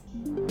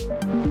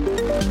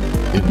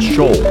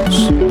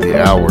shoals,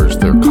 the hours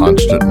their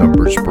constant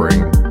numbers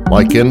bring,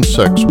 like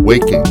insects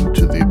waking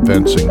to the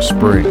advancing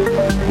spring,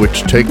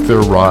 which take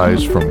their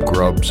rise from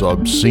grubs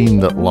obscene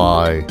that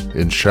lie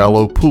in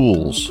shallow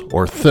pools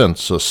or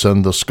thence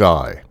ascend the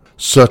sky.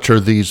 Such are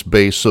these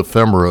base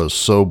ephemeras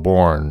so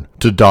born,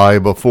 to die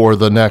before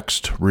the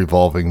next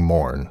revolving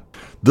morn.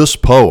 This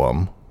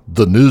poem,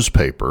 The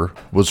Newspaper,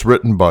 was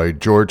written by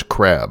George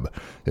Crabbe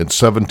in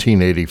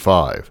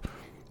 1785,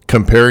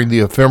 comparing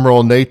the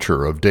ephemeral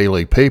nature of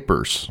daily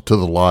papers to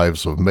the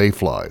lives of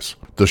mayflies.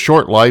 The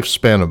short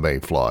lifespan of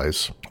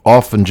mayflies,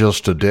 often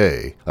just a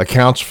day,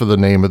 accounts for the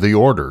name of the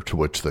order to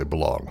which they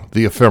belong,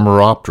 the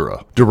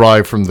Ephemeroptera,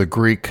 derived from the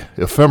Greek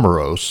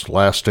ephemeros,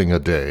 lasting a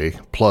day,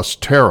 plus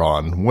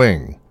pteron,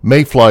 wing.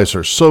 Mayflies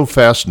are so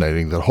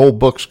fascinating that whole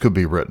books could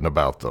be written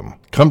about them.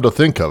 Come to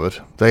think of it,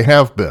 they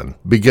have been,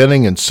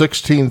 beginning in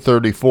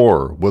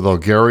 1634 with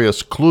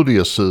Algarius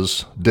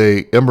Cludius's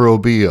De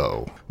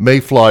Emerobio.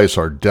 Mayflies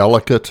are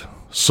delicate,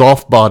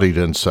 soft-bodied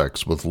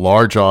insects with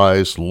large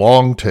eyes,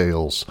 long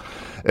tails,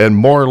 and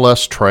more or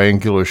less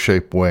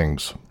triangular-shaped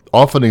wings,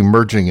 often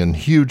emerging in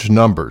huge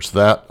numbers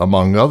that,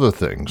 among other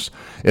things,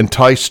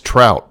 entice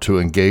trout to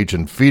engage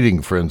in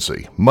feeding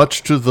frenzy,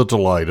 much to the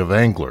delight of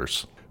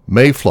anglers.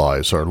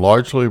 Mayflies are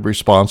largely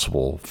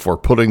responsible for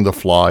putting the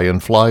fly in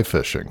fly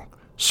fishing,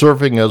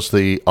 serving as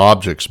the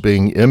objects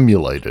being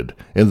emulated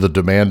in the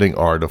demanding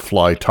art of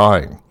fly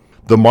tying.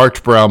 The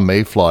March brown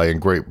mayfly in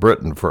Great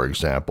Britain, for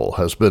example,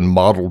 has been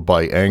modeled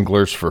by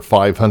anglers for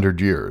 500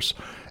 years,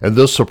 and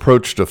this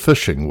approach to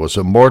fishing was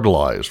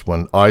immortalized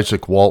when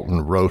Isaac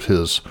Walton wrote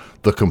his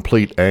The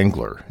Complete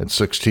Angler in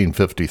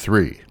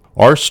 1653.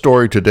 Our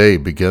story today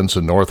begins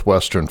in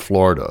northwestern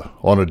Florida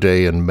on a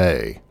day in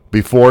May,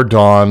 before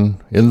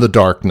dawn, in the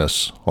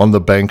darkness, on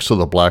the banks of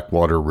the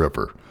Blackwater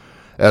River,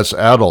 as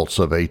adults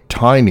of a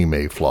tiny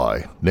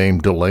mayfly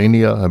named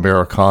Delania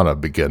americana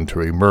begin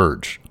to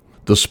emerge.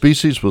 The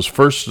species was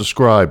first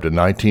described in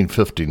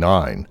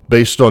 1959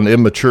 based on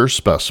immature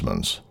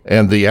specimens,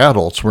 and the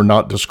adults were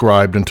not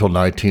described until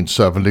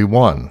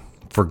 1971,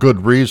 for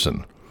good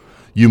reason.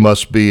 You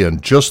must be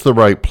in just the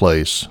right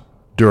place,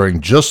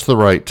 during just the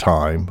right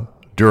time,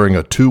 during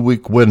a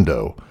 2-week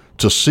window,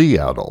 to see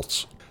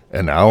adults.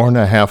 An hour and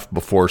a half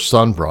before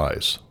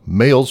sunrise,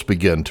 males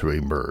begin to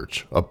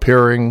emerge,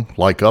 appearing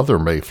like other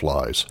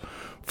mayflies,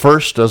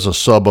 first as a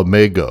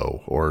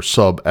subimago or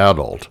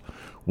sub-adult,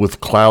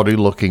 with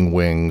cloudy-looking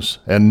wings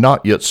and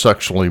not yet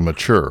sexually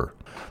mature,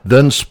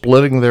 then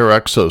splitting their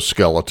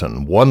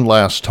exoskeleton one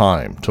last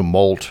time to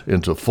molt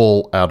into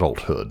full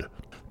adulthood.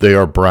 They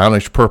are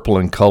brownish-purple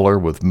in color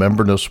with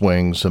membranous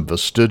wings and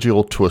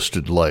vestigial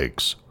twisted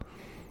legs.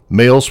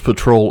 Males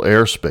patrol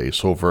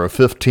airspace over a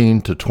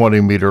 15 to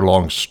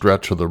 20-meter-long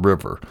stretch of the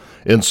river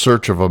in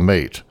search of a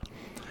mate,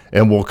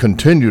 and will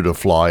continue to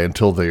fly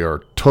until they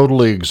are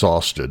totally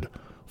exhausted,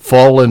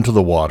 fall into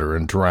the water,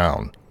 and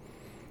drown.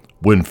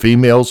 When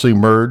females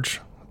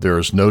emerge, there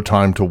is no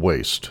time to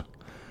waste.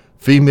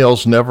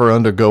 Females never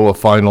undergo a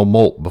final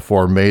molt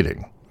before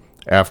mating.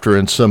 After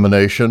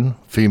insemination,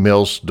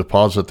 females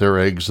deposit their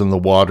eggs in the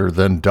water,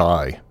 then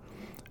die,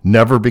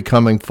 never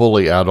becoming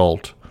fully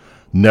adult,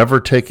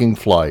 never taking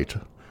flight,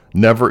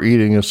 never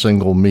eating a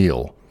single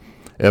meal,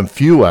 and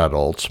few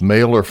adults,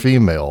 male or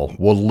female,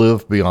 will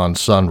live beyond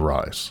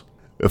sunrise.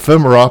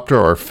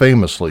 Ephemeroptera are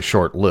famously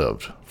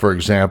short-lived. For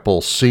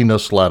example,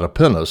 Canis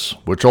latipinus,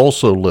 which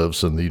also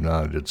lives in the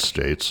United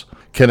States,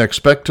 can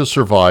expect to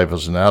survive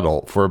as an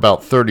adult for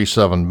about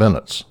 37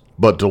 minutes,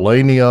 but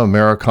Delania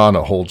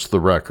americana holds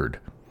the record.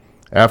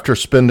 After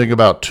spending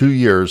about 2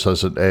 years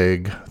as an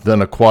egg,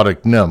 then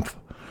aquatic nymph,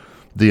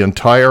 the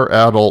entire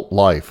adult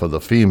life of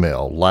the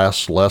female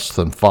lasts less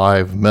than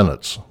 5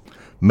 minutes.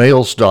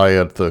 Males die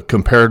at the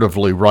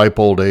comparatively ripe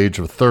old age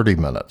of 30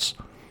 minutes.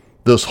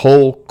 This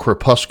whole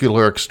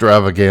crepuscular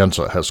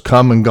extravaganza has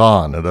come and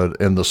gone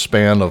in the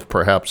span of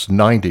perhaps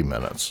 90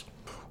 minutes.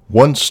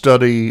 One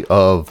study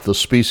of the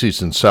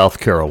species in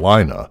South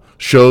Carolina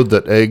showed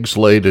that eggs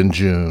laid in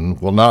June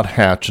will not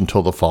hatch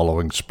until the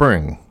following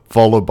spring,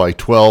 followed by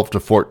 12 to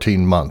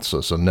 14 months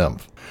as a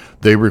nymph.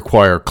 They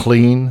require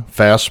clean,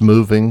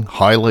 fast-moving,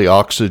 highly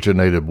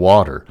oxygenated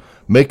water,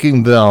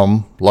 making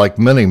them, like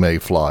many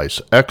mayflies,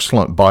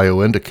 excellent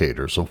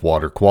bioindicators of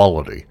water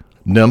quality.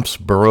 Nymphs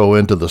burrow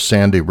into the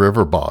sandy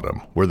river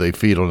bottom, where they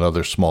feed on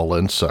other small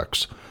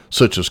insects,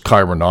 such as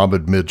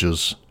chironomid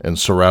midges and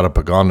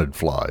ceratopogonid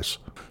flies.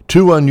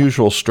 2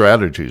 unusual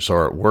strategies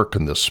are at work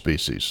in this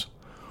species.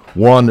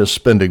 One is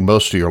spending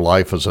most of your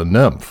life as a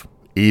nymph,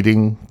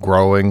 eating,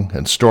 growing,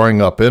 and storing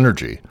up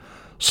energy,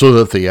 so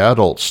that the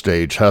adult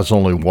stage has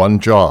only one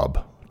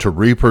job, to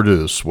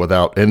reproduce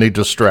without any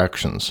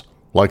distractions,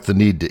 like the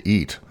need to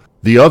eat.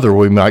 The other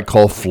we might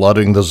call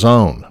flooding the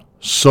zone.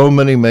 So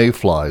many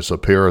mayflies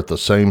appear at the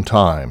same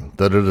time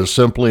that it is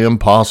simply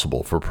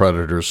impossible for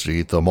predators to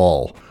eat them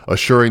all,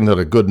 assuring that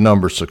a good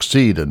number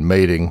succeed in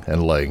mating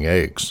and laying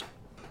eggs.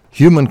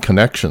 Human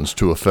connections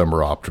to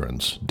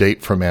ephemeropterans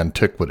date from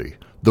antiquity,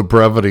 the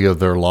brevity of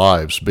their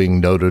lives being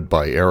noted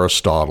by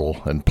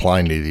Aristotle and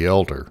Pliny the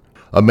Elder.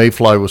 A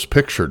mayfly was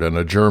pictured in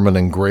a German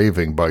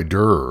engraving by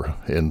Dürer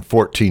in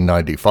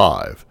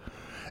 1495.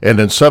 And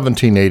in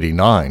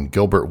 1789,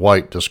 Gilbert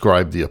White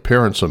described the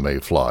appearance of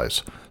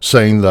mayflies,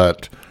 saying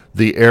that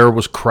the air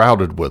was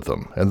crowded with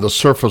them and the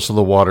surface of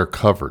the water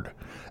covered,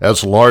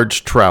 as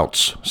large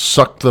trouts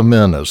sucked them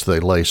in as they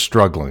lay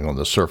struggling on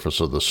the surface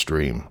of the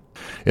stream.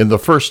 In the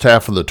first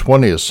half of the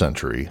 20th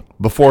century,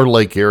 before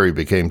Lake Erie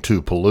became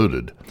too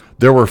polluted,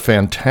 there were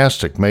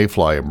fantastic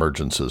mayfly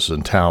emergences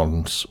in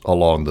towns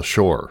along the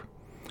shore.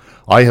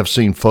 I have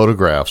seen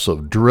photographs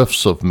of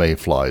drifts of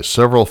mayflies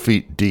several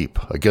feet deep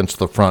against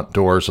the front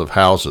doors of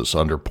houses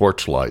under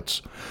porch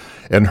lights,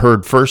 and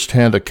heard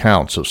first-hand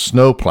accounts of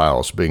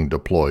snowplows being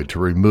deployed to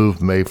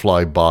remove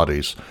mayfly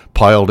bodies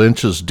piled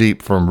inches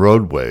deep from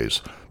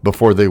roadways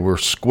before they were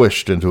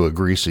squished into a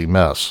greasy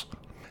mess.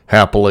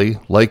 Happily,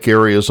 Lake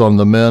Erie is on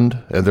the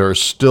mend, and there are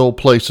still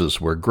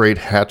places where great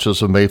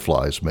hatches of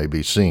mayflies may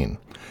be seen.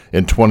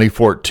 In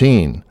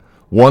 2014,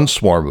 one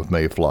swarm of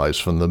mayflies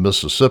from the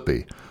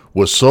Mississippi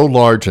was so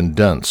large and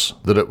dense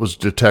that it was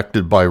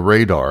detected by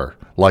radar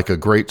like a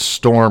great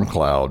storm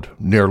cloud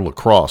near La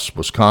Crosse,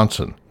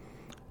 Wisconsin.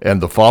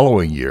 And the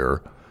following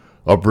year,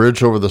 a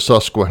bridge over the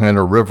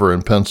Susquehanna River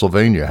in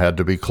Pennsylvania had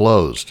to be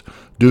closed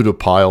due to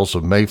piles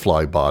of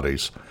mayfly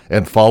bodies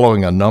and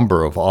following a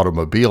number of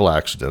automobile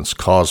accidents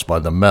caused by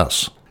the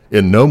mess.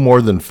 In no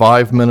more than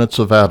 5 minutes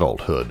of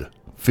adulthood,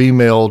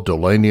 female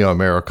Delania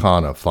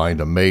americana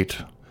find a mate,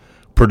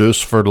 produce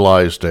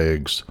fertilized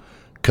eggs,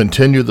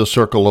 continue the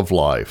circle of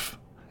life,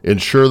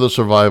 ensure the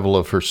survival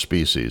of her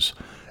species,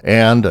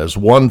 and, as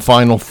one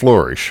final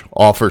flourish,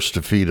 offers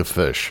to feed a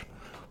fish.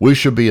 We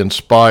should be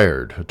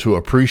inspired to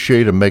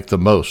appreciate and make the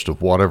most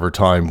of whatever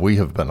time we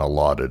have been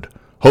allotted,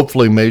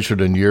 hopefully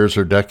measured in years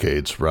or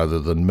decades rather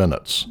than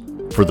minutes.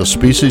 For the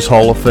Species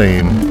Hall of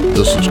Fame,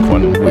 this is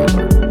Quentin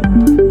Wheeler.